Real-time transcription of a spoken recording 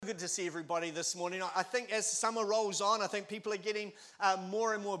good to see everybody this morning. I think as summer rolls on, I think people are getting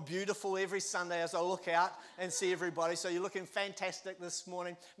more and more beautiful every Sunday as I look out and see everybody. So you're looking fantastic this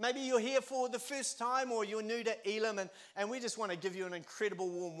morning. Maybe you're here for the first time or you're new to Elam, and we just want to give you an incredible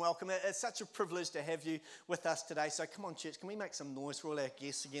warm welcome. It's such a privilege to have you with us today. So come on, church, can we make some noise for all our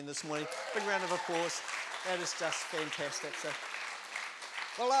guests again this morning? Big round of applause. That is just fantastic.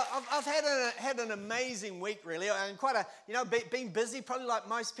 Well, I've had an amazing week, really, and quite been busy, probably like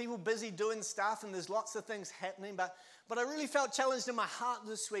most people, busy doing stuff, and there's lots of things happening. But I really felt challenged in my heart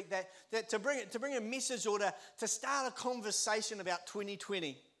this week that to bring a message or to start a conversation about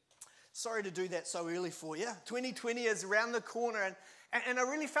 2020. Sorry to do that so early for you. 2020 is around the corner, and I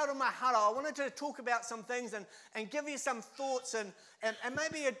really felt in my heart I wanted to talk about some things and give you some thoughts and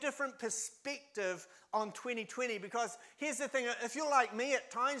maybe a different perspective on 2020, because here's the thing, if you're like me, at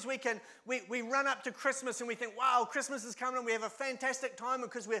times we run up to Christmas and we think, wow, Christmas is coming and we have a fantastic time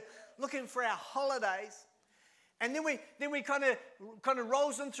because we're looking for our holidays. And then we kind of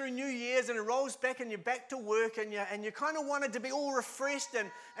rolls in through New Year's, and it rolls back, and you're back to work, and you kind of wanted to be all refreshed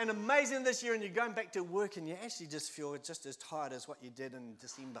and amazing this year, and you're going back to work, and you actually just feel just as tired as what you did in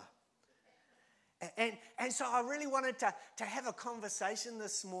December. And so I really wanted to have a conversation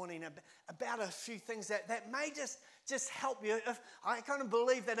this morning about a few things that may just help you. I kind of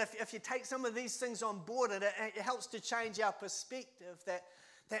believe that if you take some of these things on board, it helps to change our perspective,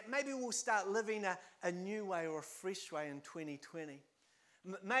 that maybe we'll start living a new way or a fresh way in 2020.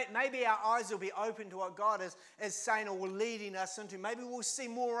 Maybe our eyes will be open to what God is saying or leading us into. Maybe we'll see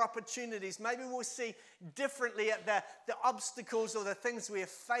more opportunities. Maybe we'll see differently at the obstacles or the things we are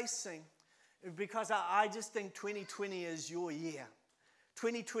facing. Because I just think 2020 is your year.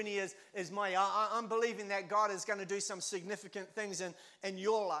 2020 is my year. I'm believing that God is going to do some significant things in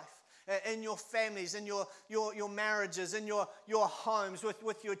your life, in your families, in your marriages, in your homes,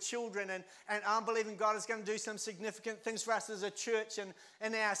 with your children. And I'm believing God is going to do some significant things for us as a church and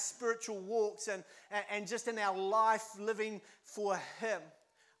in our spiritual walks and just in our life living for Him.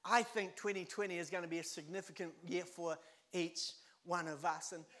 I think 2020 is going to be a significant year for each one of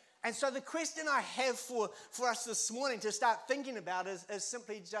us. And so the question I have for us this morning to start thinking about is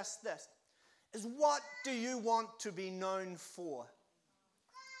simply just this. Is what do you want to be known for?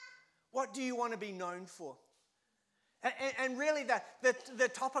 What do you want to be known for? And really the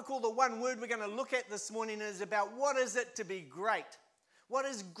topic, or the one word we're going to look at this morning, is about what is it to be great? What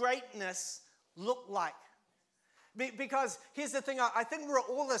does greatness look like? Because here's the thing, I think we're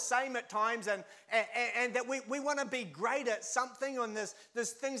all the same at times, and that we want to be great at something, and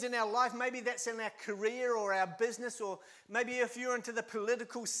there's things in our life, maybe that's in our career or our business, or maybe if you're into the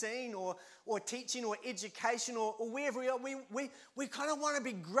political scene or teaching or education or wherever we are, we kind of want to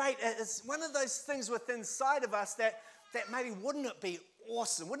be great. It's one of those things within inside of us that maybe wouldn't it be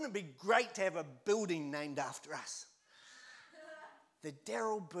awesome, wouldn't it be great to have a building named after us? The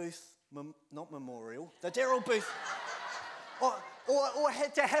Daryl Booth not memorial, the Daryl Booth, or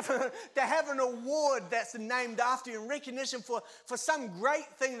to have an award that's named after you in recognition for some great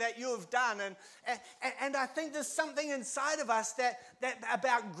thing that you have done. And I think there's something inside of us that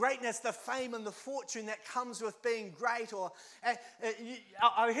about greatness, the fame and the fortune that comes with being great. Or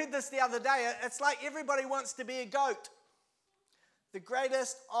I heard this the other day. It's like everybody wants to be a goat, the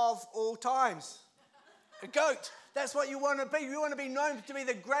greatest of all times. A goat. That's what you want to be. You want to be known to be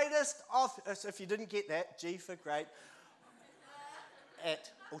the greatest of... So if you didn't get that, G for great.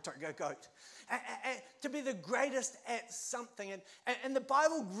 Goat. To be the greatest at something. And the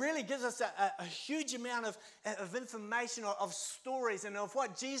Bible really gives us a huge amount of information, of stories, and of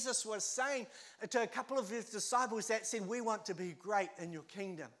what Jesus was saying to a couple of his disciples that said, we want to be great in your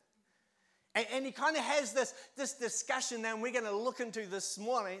kingdom. And he kind of has this discussion that we're going to look into this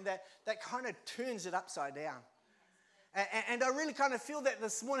morning that kind of turns it upside down. And I really kind of feel that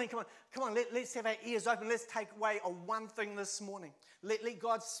this morning. Come on, let's have our ears open. Let's take away one thing this morning. Let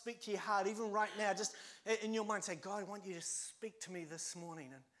God speak to your heart, even right now, just in your mind. Say, God, I want you to speak to me this morning.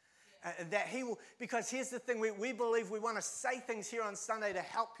 And that He will, because here's the thing, we believe we want to say things here on Sunday to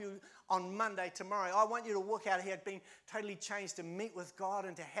help you on Monday, tomorrow. I want you to walk out here being totally changed, to meet with God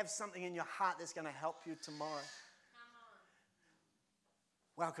and to have something in your heart that's going to help you tomorrow.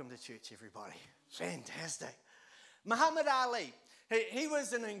 Welcome to church, everybody. Fantastic. Muhammad Ali, he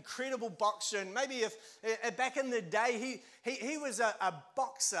was an incredible boxer, and maybe if back in the day he was a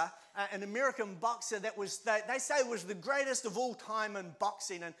boxer, an American boxer that was they say was the greatest of all time in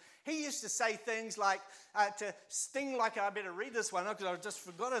boxing. And he used to say things like to sting like I better read this one because I've just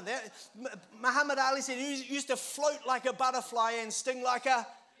forgotten that. Muhammad Ali said he used to float like a butterfly and sting like a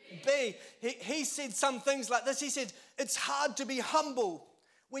bee. He said some things like this. He said it's hard to be humble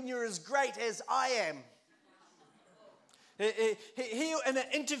when you're as great as I am. He, in an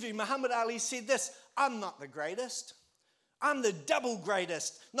interview, Muhammad Ali said this, I'm not the greatest. I'm the double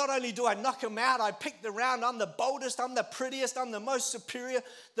greatest. Not only do I knock him out, I pick the round. I'm the boldest, I'm the prettiest, I'm the most superior,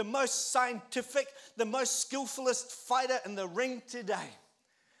 the most scientific, the most skillfulest fighter in the ring today.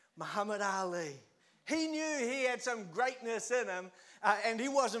 Muhammad Ali. He knew he had some greatness in him, and he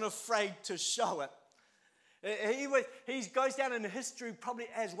wasn't afraid to show it. He goes down in history probably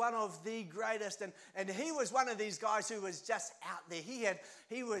as one of the greatest, and he was one of these guys who was just out there.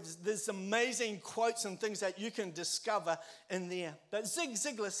 There's amazing quotes and things that you can discover in there. But Zig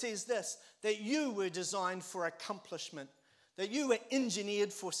Ziglar says this, that you were designed for accomplishment, that you were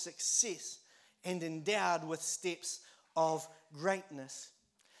engineered for success and endowed with steps of greatness.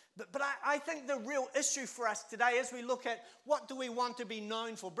 But I think the real issue for us today as we look at what do we want to be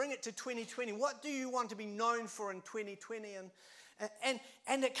known for, bring it to 2020, what do you want to be known for in 2020? And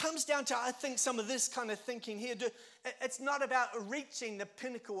it comes down to, I think, some of this kind of thinking here. It's not about reaching the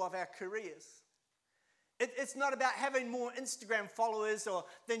pinnacle of our careers. It's not about having more Instagram followers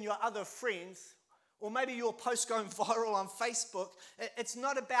than your other friends, or maybe your post going viral on Facebook. It's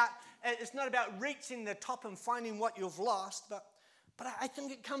not about reaching the top and finding what you've lost, but I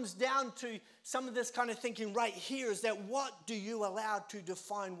think it comes down to some of this kind of thinking right here is that what do you allow to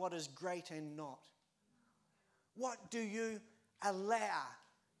define what is great and not? What do you allow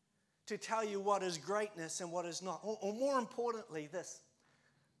to tell you what is greatness and what is not? Or more importantly, this,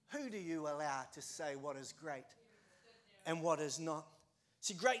 who do you allow to say what is great and what is not?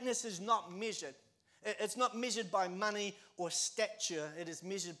 See, greatness is not measured. It's not measured by money or stature. It is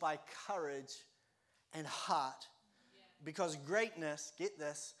measured by courage and heart. Because greatness, get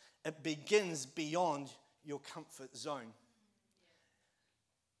this, it begins beyond your comfort zone.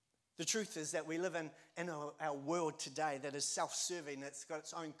 The truth is that we live in our world today that is self-serving, that's got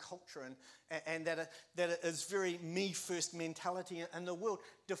its own culture, and that it is very me-first mentality. And the world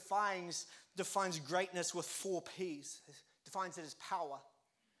defines greatness with 4 Ps. It defines it as power,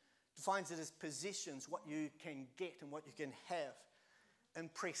 defines it as possessions, what you can get and what you can have,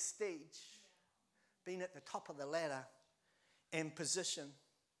 and prestige, being at the top of the ladder, and position.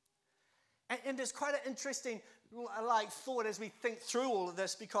 And it's quite an interesting thought as we think through all of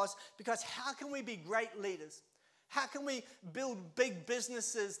this, because how can we be great leaders? How can we build big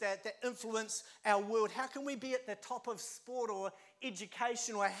businesses that influence our world? How can we be at the top of sport or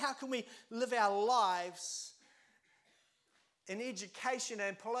education? Or how can we live our lives in education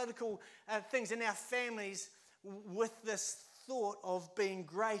and political things in our families with this thought of being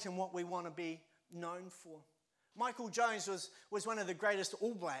great and what we want to be known for? Michael Jones was one of the greatest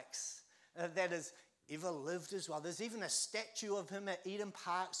All Blacks that has ever lived as well. There's even a statue of him at Eden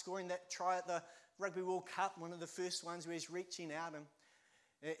Park scoring that try at the Rugby World Cup, one of the first ones where he's reaching out.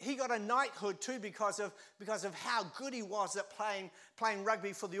 And he got a knighthood too because of how good he was at playing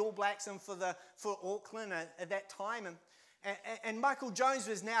rugby for the All Blacks and for Auckland at that time. And Michael Jones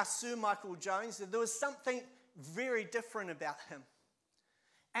was now Sir Michael Jones. There was something very different about him.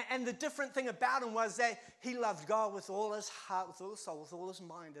 And the different thing about him was that he loved God with all his heart, with all his soul, with all his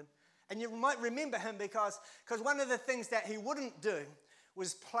mind. And you might remember him because one of the things that he wouldn't do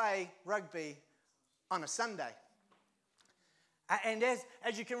was play rugby on a Sunday. And as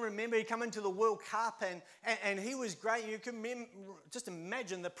you can remember, he came into the World Cup and he was great. You can just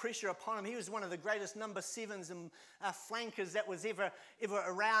imagine the pressure upon him. He was one of the greatest number 7s and flankers that was ever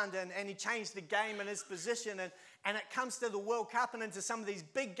around, and he changed the game and his position. And it comes to the World Cup and into some of these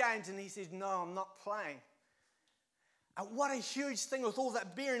big games, and he says, no, I'm not playing. What a huge thing with all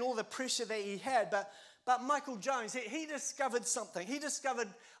that bearing, all the pressure that he had. But Michael Jones, he discovered something. He discovered,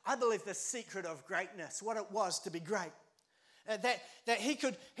 I believe, the secret of greatness, what it was to be great. That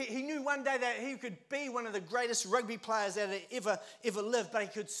he knew one day that he could be one of the greatest rugby players that had ever lived, but he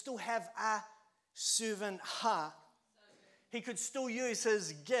could still have a servant heart. He could still use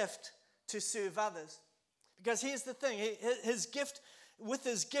his gift to serve others. Because here's the thing, with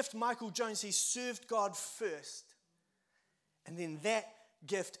his gift, Michael Jones, he served God first. And then that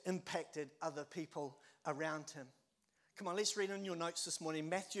gift impacted other people around him. Come on, let's read in your notes this morning.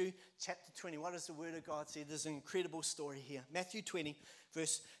 Matthew chapter 20. What does the Word of God say? There's an incredible story here. Matthew 20,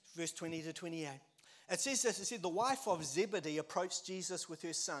 verse 20 to 28. It says this. It said, the wife of Zebedee approached Jesus with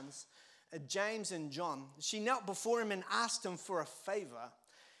her sons, James and John. She knelt before him and asked him for a favor.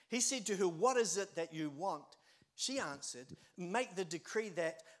 He said to her, what is it that you want? She answered, make the decree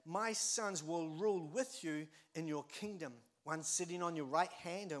that my sons will rule with you in your kingdom, one sitting on your right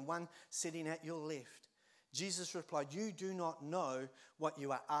hand and one sitting at your left. Jesus replied, you do not know what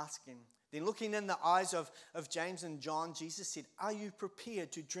you are asking. Then looking in the eyes of James and John, Jesus said, "Are you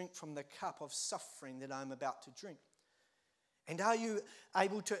prepared to drink from the cup of suffering that I am about to drink? And are you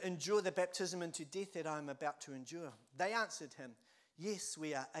able to endure the baptism into death that I am about to endure?" They answered him, "Yes,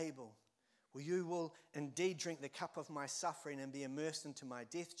 we are able." "Well, you will indeed drink the cup of my suffering and be immersed into my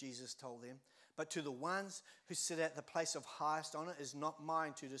death," Jesus told them. "But to the ones who sit at the place of highest honor is not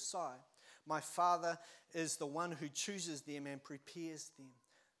mine to decide. My Father is the one who chooses them and prepares them."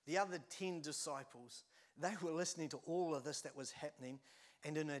 The other 10 disciples, they were listening to all of this that was happening,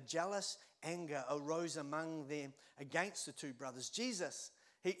 and in a jealous anger arose among them against the 2 brothers. Jesus,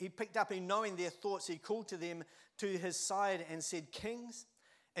 he picked up, in knowing their thoughts, he called to them to his side and said, "Kings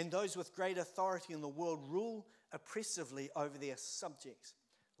and those with great authority in the world rule oppressively over their subjects,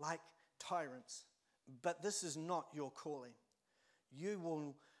 like tyrants. But this is not your calling. You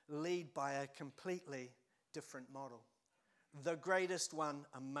will lead by a completely different model. The greatest one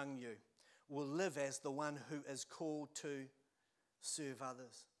among you will live as the one who is called to serve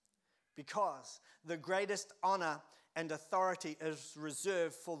others. Because the greatest honor and authority is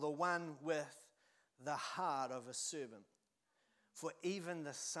reserved for the one with the heart of a servant. For even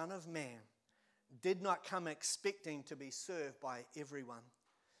the Son of Man did not come expecting to be served by everyone,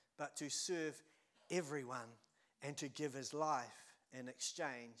 but to serve everyone and to give his life in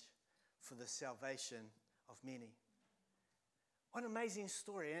exchange for the salvation of many." What an amazing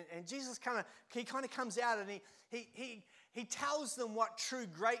story. And Jesus kind of comes out and he tells them what true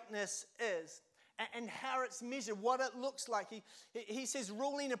greatness is and how it's measured, what it looks like. He says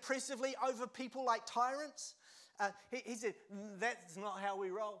ruling oppressively over people like tyrants. He said, that's not how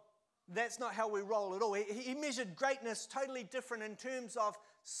we roll. That's not how we roll at all. He measured greatness totally different in terms of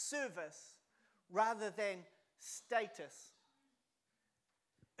service rather than status.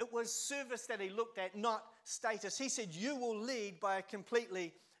 It was service that he looked at, not status. He said, you will lead by a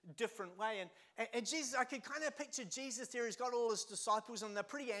completely different way. And Jesus, I could kind of picture Jesus there. He's got all his disciples and they're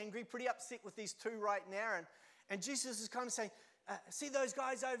pretty angry, pretty upset with these 2 right now. And Jesus is kind of saying, see those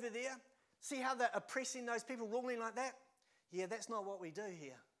guys over there? See how they're oppressing those people, ruling like that? Yeah, that's not what we do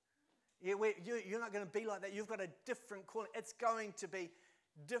here. Yeah, you're not going to be like that. You've got a different calling. It's going to be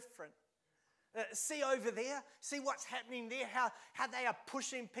different. See over there, see what's happening there, how they are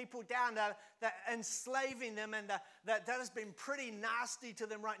pushing people down, they're enslaving them, and that has been pretty nasty to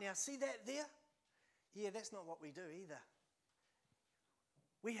them right now. See that there? Yeah, that's not what we do either.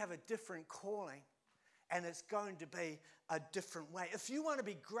 We have a different calling, and it's going to be a different way. If you want to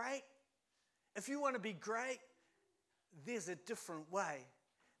be great, there's a different way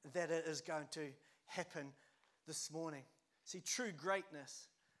that it is going to happen this morning. See, true greatness,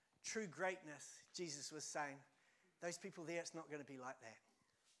 Jesus was saying, those people there, it's not going to be like that.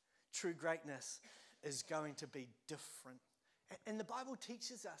 True greatness is going to be different. And the Bible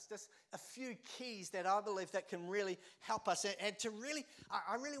teaches us just a few keys that I believe that can really help us. And to really,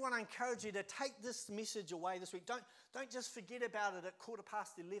 I really want to encourage you to take this message away this week. Don't just forget about it at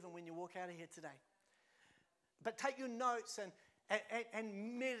 11:15 when you walk out of here today. But take your notes and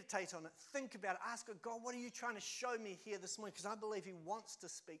meditate on it. Think about it. Ask God, what are you trying to show me here this morning? Because I believe he wants to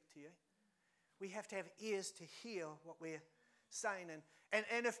speak to you. We have to have ears to hear what we're saying.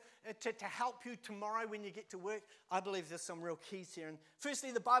 And if to help you tomorrow when you get to work, I believe there's some real keys here. And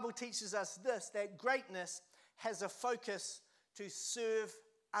firstly, the Bible teaches us this, that greatness has a focus to serve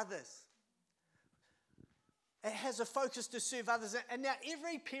others. It has a focus to serve others. And now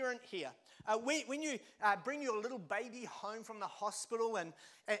every parent here, when you bring your little baby home from the hospital and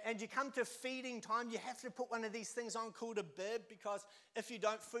you come to feeding time, you have to put one of these things on called a bib, because if you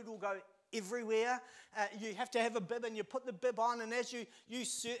don't, food will go everywhere. You have to have a bib, and you put the bib on, and as you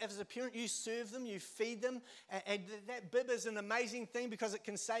serve, as a parent, you serve them, you feed them, and that bib is an amazing thing because it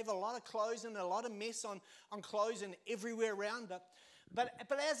can save a lot of clothes and a lot of mess on clothes and everywhere around.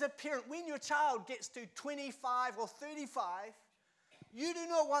 But as a parent, when your child gets to 25 or 35, you do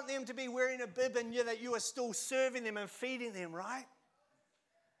not want them to be wearing a bib and that you are still serving them and feeding them, right?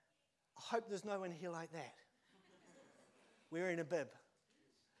 I hope there's no one here like that, wearing a bib.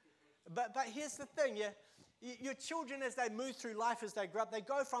 But here's the thing, your children, as they move through life, as they grow up, they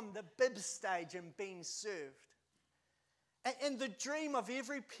go from the bib stage and being served. And the dream of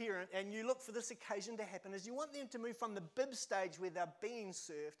every parent, and you look for this occasion to happen, is you want them to move from the bib stage where they're being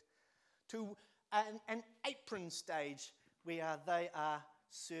served to an apron stage where they are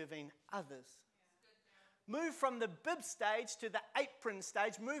serving others. Move from the bib stage to the apron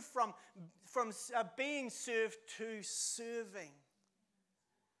stage. Move from being served to serving.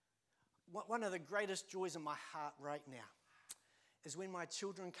 One of the greatest joys in my heart right now is when my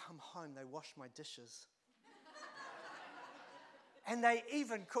children come home, they wash my dishes. And they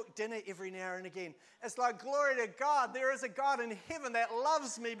even cook dinner every now and again. It's like, glory to God, there is a God in heaven that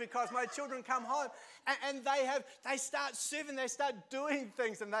loves me because my children come home. And they start serving, they start doing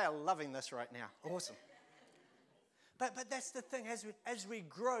things, and they are loving this right now. Awesome. But that's the thing, as we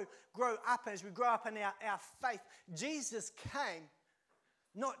grow up in our faith, Jesus came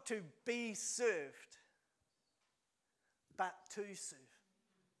not to be served, but to serve.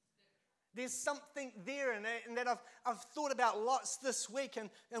 There's something there in it, and that I've thought about lots this week. And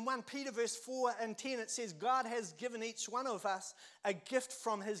in 1 Peter verse 4 and 10, it says, God has given each one of us a gift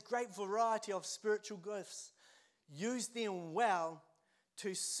from his great variety of spiritual gifts. Use them well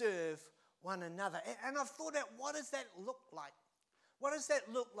to serve one another. And I've thought about, what does that look like? What does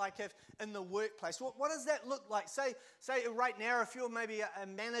that look like if in the workplace? What does that look like? Say right now, if you're maybe a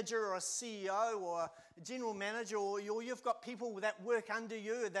manager or a CEO or a general manager, or you've got people that work under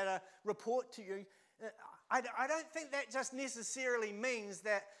you that report to you, I don't think that just necessarily means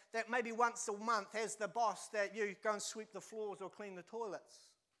that maybe once a month as the boss that you go and sweep the floors or clean the toilets.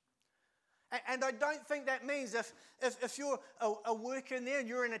 And I don't think that means if you're a worker in there and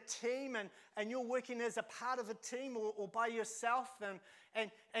you're in a team and you're working as a part of a team or by yourself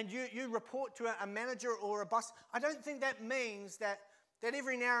and you report to a manager or a boss, I don't think that means that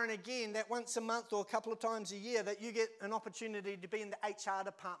every now and again, that once a month or a couple of times a year, that you get an opportunity to be in the HR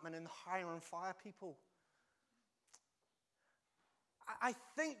department and hire and fire people. I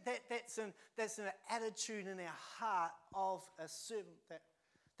think that's an attitude in our heart of a servant,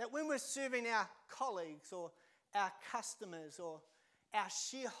 that when we're serving our colleagues or our customers or our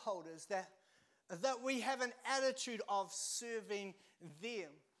shareholders, that we have an attitude of serving them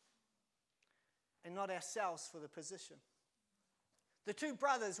and not ourselves for the position. The two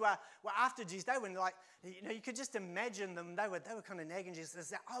brothers were after Jesus. They were like, you could just imagine them. They were kind of nagging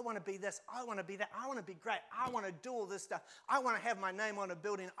Jesus. I want to be this. I want to be that. I want to be great. I want to do all this stuff. I want to have my name on a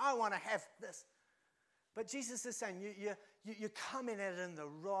building. I want to have this. But Jesus is saying, you're coming at it in the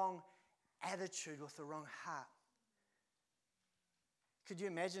wrong attitude with the wrong heart. Could you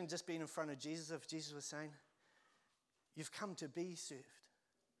imagine just being in front of Jesus if Jesus was saying, you've come to be served,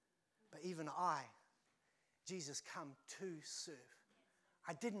 but even I, Jesus, come to serve.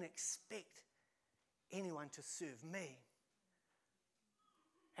 I didn't expect anyone to serve me.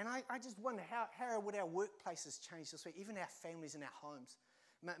 And I just wonder, how would our workplaces change this week, even our families and our homes,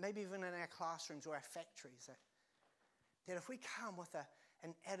 maybe even in our classrooms or our factories, that if we come with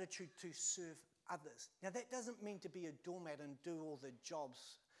an attitude to serve others. Now, that doesn't mean to be a doormat and do all the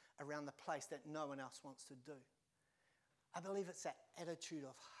jobs around the place that no one else wants to do. I believe it's that attitude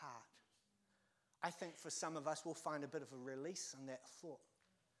of heart. I think for some of us, we'll find a bit of a release in that thought.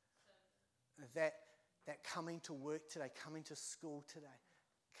 That coming to work today, coming to school today,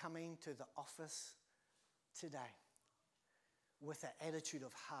 coming to the office today, with an attitude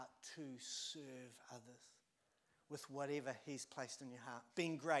of heart to serve others, with whatever he's placed in your heart.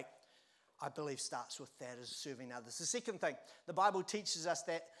 Being great, I believe, starts with that, as serving others. The second thing, the Bible teaches us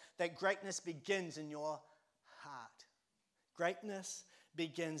that greatness begins in your heart. Greatness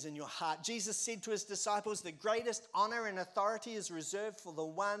begins in your heart. Jesus said to his disciples, the greatest honor and authority is reserved for the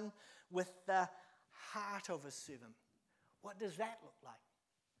one with the heart of a servant. What does that look like?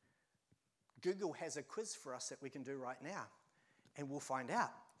 Google has a quiz for us that we can do right now, and we'll find out.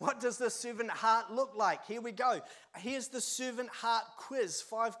 What does the servant heart look like? Here we go. Here's the servant heart quiz.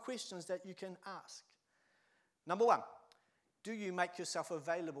 5 questions that you can ask. Number 1, do you make yourself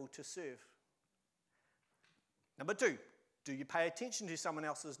available to serve? Number 2, do you pay attention to someone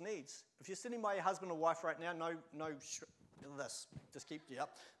else's needs? If you're sitting by your husband or wife right now, no, this. Just keep you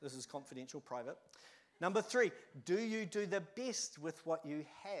up. This is confidential, private. Number 3, do you do the best with what you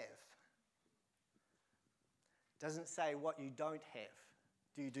have? Doesn't say what you don't have.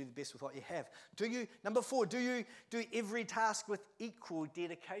 Do you do the best with what you have? Number 4, do you do every task with equal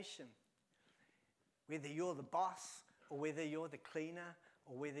dedication? Whether you're the boss or whether you're the cleaner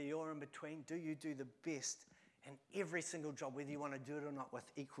or whether you're in between, do you do the best in every single job, whether you want to do it or not, with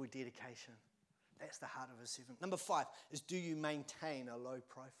equal dedication? That's the heart of a servant. Number 5 is, do you maintain a low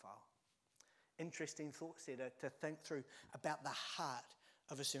profile? Interesting thoughts there to think through about the heart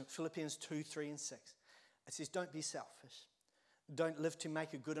of a servant. Philippians 2, 3, and 6. It says, don't be selfish. Don't live to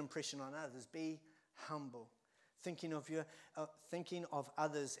make a good impression on others. Be humble, thinking of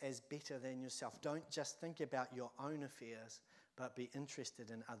others as better than yourself. Don't just think about your own affairs, but be interested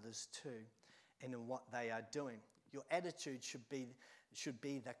in others too and in what they are doing. Your attitude should be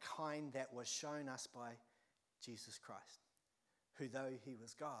the kind that was shown us by Jesus Christ, who, though he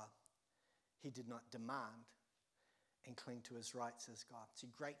was God, he did not demand and cling to his rights as God. See,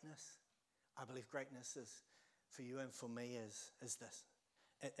 greatness, I believe greatness is for you and for me is this.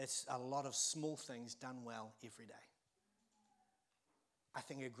 It's a lot of small things done well every day. I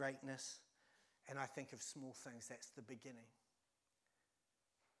think of greatness, and I think of small things. That's the beginning.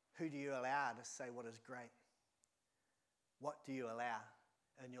 Who do you allow to say what is great? What do you allow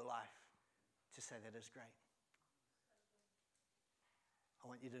in your life to say that is great? I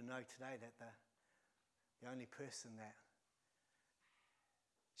want you to know today that the only person that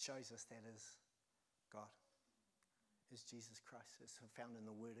shows us that is God, is Jesus Christ. It's found in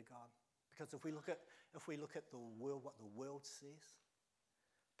the Word of God. Because if we look at the world, what the world says,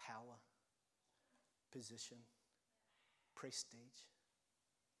 power, position, prestige,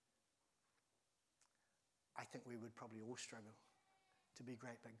 I think we would probably all struggle to be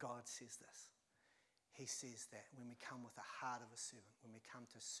great. But God says this. He says that when we come with the heart of a servant, when we come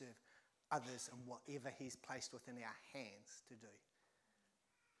to serve others and whatever He's placed within our hands to do,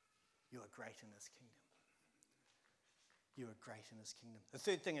 you are great in His kingdom. You are great in His kingdom. The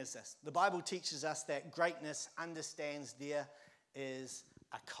third thing is this. The Bible teaches us that greatness understands there is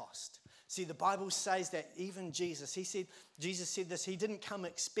a cost. See, the Bible says that even Jesus said this, He didn't come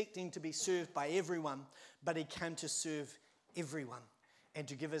expecting to be served by everyone, but He came to serve everyone and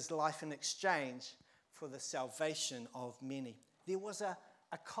to give His life in exchange for the salvation of many. There was a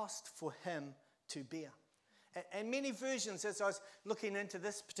cost for Him to bear. And many versions, as I was looking into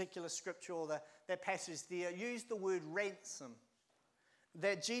this particular scripture or that passage there, use the word ransom.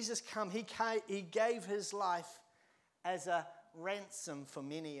 That Jesus He gave His life as a ransom for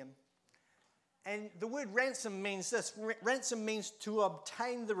many. And the word ransom means this. Ransom means to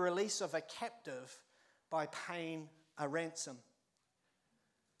obtain the release of a captive by paying a ransom.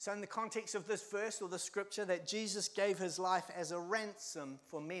 So in the context of this verse or the scripture, that Jesus gave His life as a ransom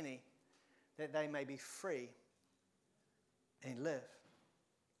for many, that they may be free and live.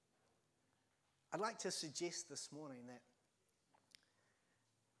 I'd like to suggest this morning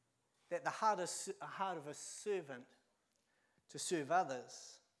that the heart of a servant to serve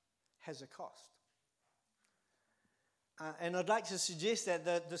others has a cost. And I'd like to suggest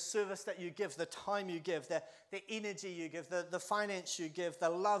that the service that you give, the time you give, the energy you give, the finance you give, the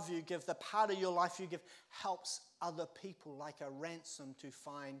love you give, the part of your life you give, helps other people like a ransom to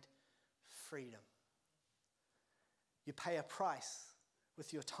find freedom. You pay a price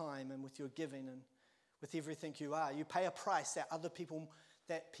with your time and with your giving and with everything you are. You pay a price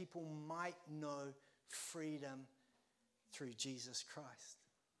that people might know freedom through Jesus Christ.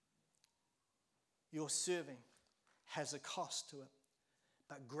 Your serving has a cost to it,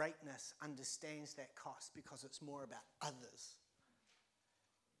 but greatness understands that cost because it's more about others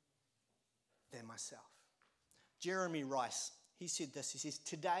than myself. Jeremy Rice, he said this. He says,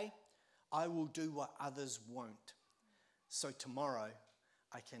 "Today I will do what others won't, so tomorrow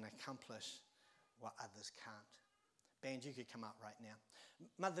I can accomplish what others can't." Band, you could come up right now.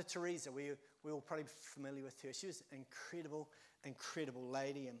 Mother Teresa, we're all probably familiar with her. She was an incredible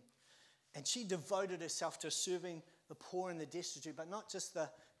lady, and she devoted herself to serving the poor and the destitute, but not just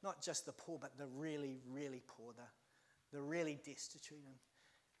the poor, but the really, really poor, the really destitute.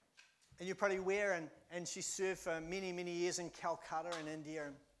 And you're probably aware, and she served for many, many years in Calcutta in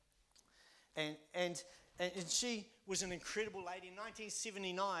India, and she was an incredible lady. In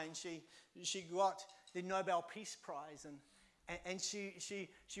 1979, she got the Nobel Peace Prize, and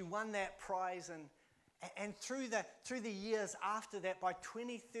she won that prize, and through the years after that, by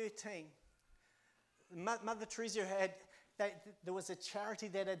 2013, Mother Teresa there was a charity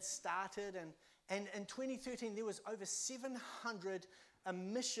that had started, and in 2013 there was over 700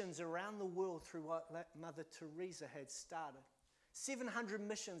 missions around the world through what Mother Teresa had started. 700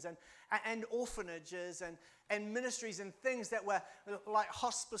 missions and orphanages and ministries and things that were like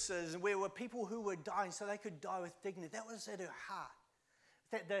hospices, where were people who were dying so they could die with dignity. That was at her heart.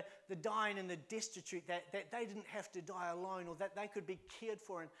 That the dying and the destitute, that they didn't have to die alone, or that they could be cared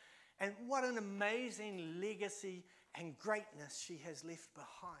for. And what an amazing legacy and greatness she has left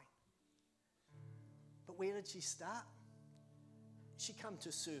behind. But where did she start? She came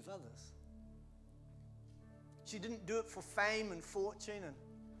to serve others. She didn't do it for fame and fortune, and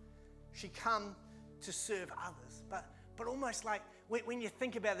she came to serve others. But almost like when you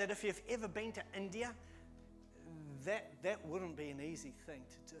think about that, if you've ever been to India, that wouldn't be an easy thing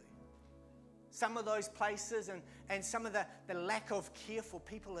to do. Some of those places and some of the lack of care for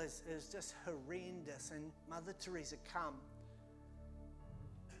people is just horrendous. And Mother Teresa come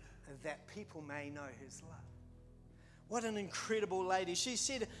that people may know His love. What an incredible lady. She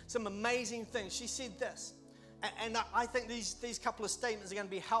said some amazing things. She said this, and I think these couple of statements are going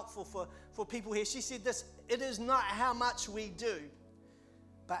to be helpful for people here. She said this: "It is not how much we do,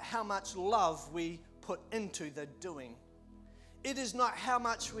 but how much love we put put into the doing. It is not how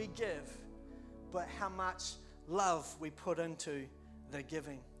much we give, but how much love we put into the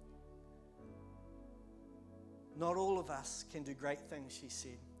giving. Not all of us can do great things, she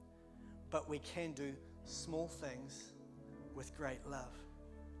said, but we can do small things with great love.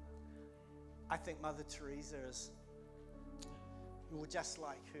 I think Mother Teresa is, well, just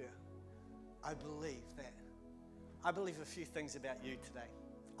like her. I believe a few things about you today.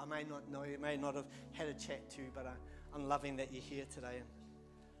 I may not know you, may not have had a chat to you, but I'm loving that you're here today. And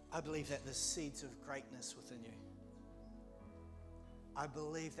I believe that there's seeds of greatness within you. I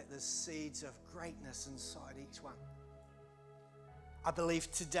believe that there's seeds of greatness inside each one. I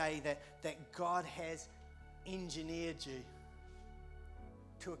believe today that God has engineered you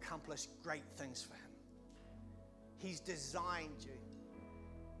to accomplish great things for Him. He's designed you.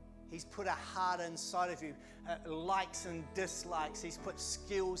 He's put a heart inside of you, likes and dislikes. He's put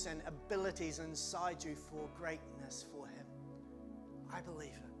skills and abilities inside you for greatness for Him. I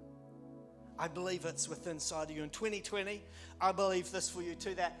believe it. I believe it's within inside of you. In 2020, I believe this for you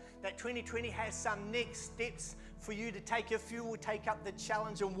too, that 2020 has some next steps for you to take if you will take up the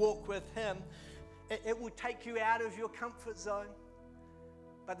challenge and walk with Him. It will take you out of your comfort zone.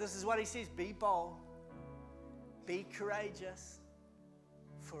 But this is what He says, be bold, be courageous,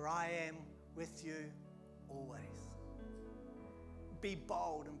 for I am with you always. Be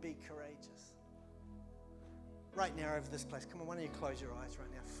bold and be courageous. Right now over this place, come on, why don't you close your eyes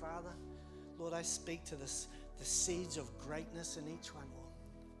right now. Father, Lord, I speak to the seeds of greatness in each one, Lord.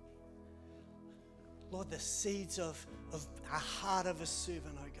 Lord, the seeds of a heart of a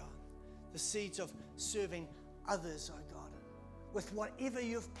servant, oh God. The seeds of serving others, oh God. With whatever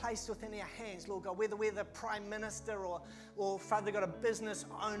you've placed within our hands, Lord God, whether we're the Prime Minister or Father God, a business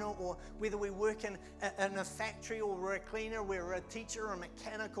owner, or whether we work in a factory or we're a cleaner, we're a teacher or a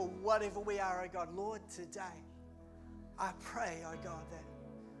mechanic or whatever we are, oh God. Lord, today, I pray, oh God, that,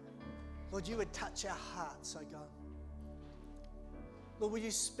 Lord, you would touch our hearts, oh God. Lord, will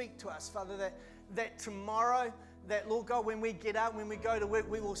you speak to us, Father, that tomorrow, that, Lord God, when we get up, when we go to work,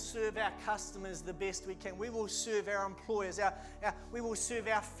 we will serve our customers the best we can. We will serve our employers, we will serve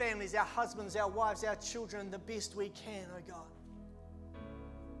our families, our husbands, our wives, our children the best we can, oh God.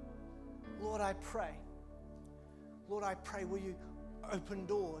 Lord, I pray, will you open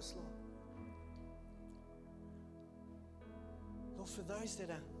doors, Lord? Lord, for those that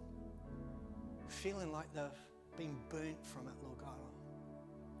are feeling like they've been burnt from it, Lord God,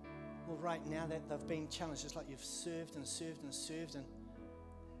 Lord, right now that they've been challenged, just like you've served and served and served and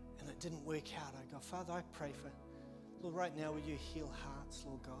it didn't work out, oh God. Father, I pray for, Lord, right now, would you heal hearts,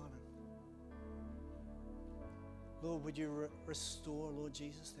 Lord God? And Lord, would you restore, Lord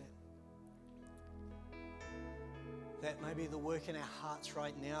Jesus, that maybe the work in our hearts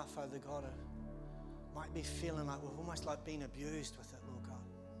right now, Father God, might be feeling like we've almost like been abused with it, Lord God.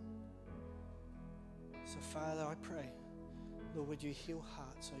 So, Father, I pray, Lord, would you heal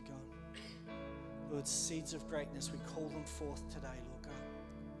hearts, oh God? Lord, seeds of greatness, we call them forth today, Lord God.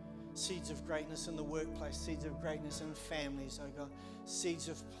 Seeds of greatness in the workplace, seeds of greatness in families, oh God. Seeds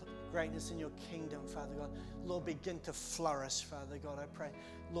of greatness in your kingdom, Father God. Lord, begin to flourish, Father God, I pray.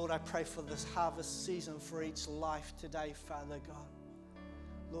 Lord, I pray for this harvest season for each life today, Father God.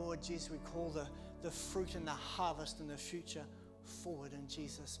 Lord Jesus, we call the fruit and the harvest in the future forward in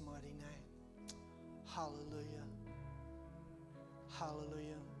Jesus' mighty name. Hallelujah.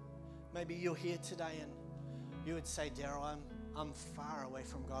 Hallelujah. Maybe you're here today and you would say, Daryl, I'm far away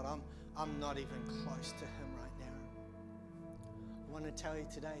from God. I'm not even close to Him right now. I want to tell you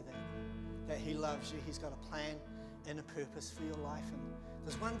today that He loves you. He's got a plan and a purpose for your life. And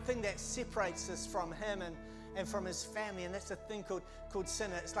there's one thing that separates us from Him and from His family, and that's a thing called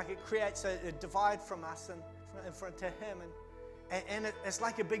sin. It's like it creates a divide from us and to Him. And it's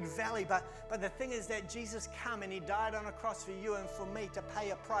like a big valley, but the thing is that Jesus came and He died on a cross for you and for me to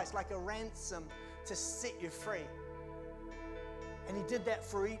pay a price, like a ransom, to set you free. And He did that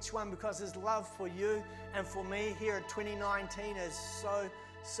for each one because His love for you and for me here in 2019 is so,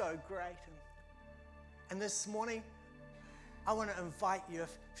 so great. And this morning, I want to invite you,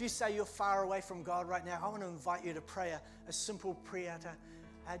 if you say you're far away from God right now, I want to invite you to pray a simple prayer,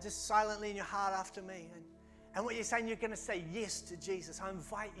 to just silently in your heart after me. And what you're saying, you're going to say yes to Jesus. I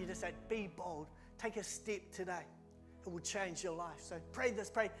invite you to say, be bold. Take a step today. It will change your life. So pray this,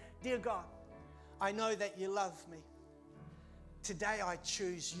 pray, dear God, I know that you love me. Today I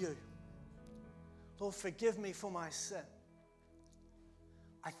choose you. Lord, forgive me for my sin.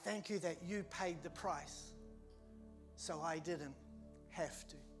 I thank you that you paid the price so I didn't have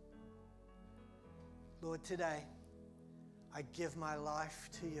to. Lord, today I give my life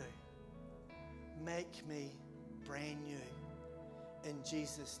to you. Make me brand new. In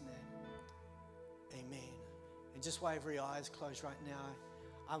Jesus' name, amen. And just while every eye is closed right now,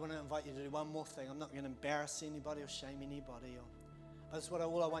 I want to invite you to do one more thing. I'm not going to embarrass anybody or shame anybody.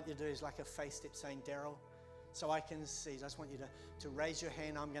 All I want you to do is like a faith step saying, Daryl, so I can see. I just want you to raise your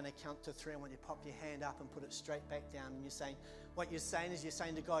hand. I'm going to count to 3. I want you to pop your hand up and put it straight back down. And what you're saying is you're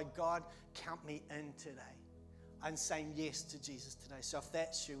saying to God, God, count me in today. I'm saying yes to Jesus today. So if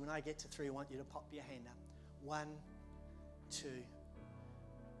that's you, when I get to 3, I want you to pop your hand up. 1, 2,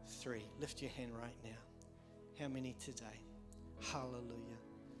 3. Lift your hand right now. How many today? Hallelujah.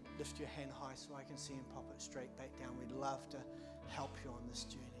 Lift your hand high so I can see and pop it straight back down. We'd love to help you on this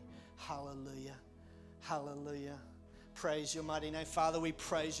journey. Hallelujah. Hallelujah. Praise your mighty name. Father, we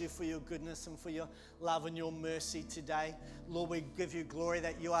praise you for your goodness and for your love and your mercy today. Lord, we give you glory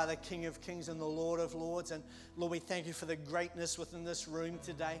that you are the King of Kings and the Lord of Lords. And Lord, we thank you for the greatness within this room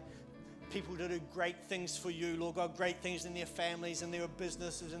today. People to do great things for you, Lord God, great things in their families and their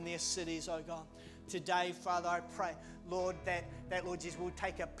businesses and their cities, oh God. Today, Father, I pray, Lord, that Lord Jesus will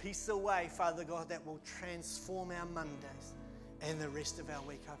take a piece away, Father God, that will transform our Mondays and the rest of our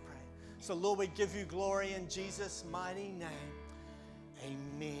week, I pray. So, Lord, we give you glory in Jesus' mighty name.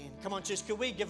 Amen. Come on, church, can we give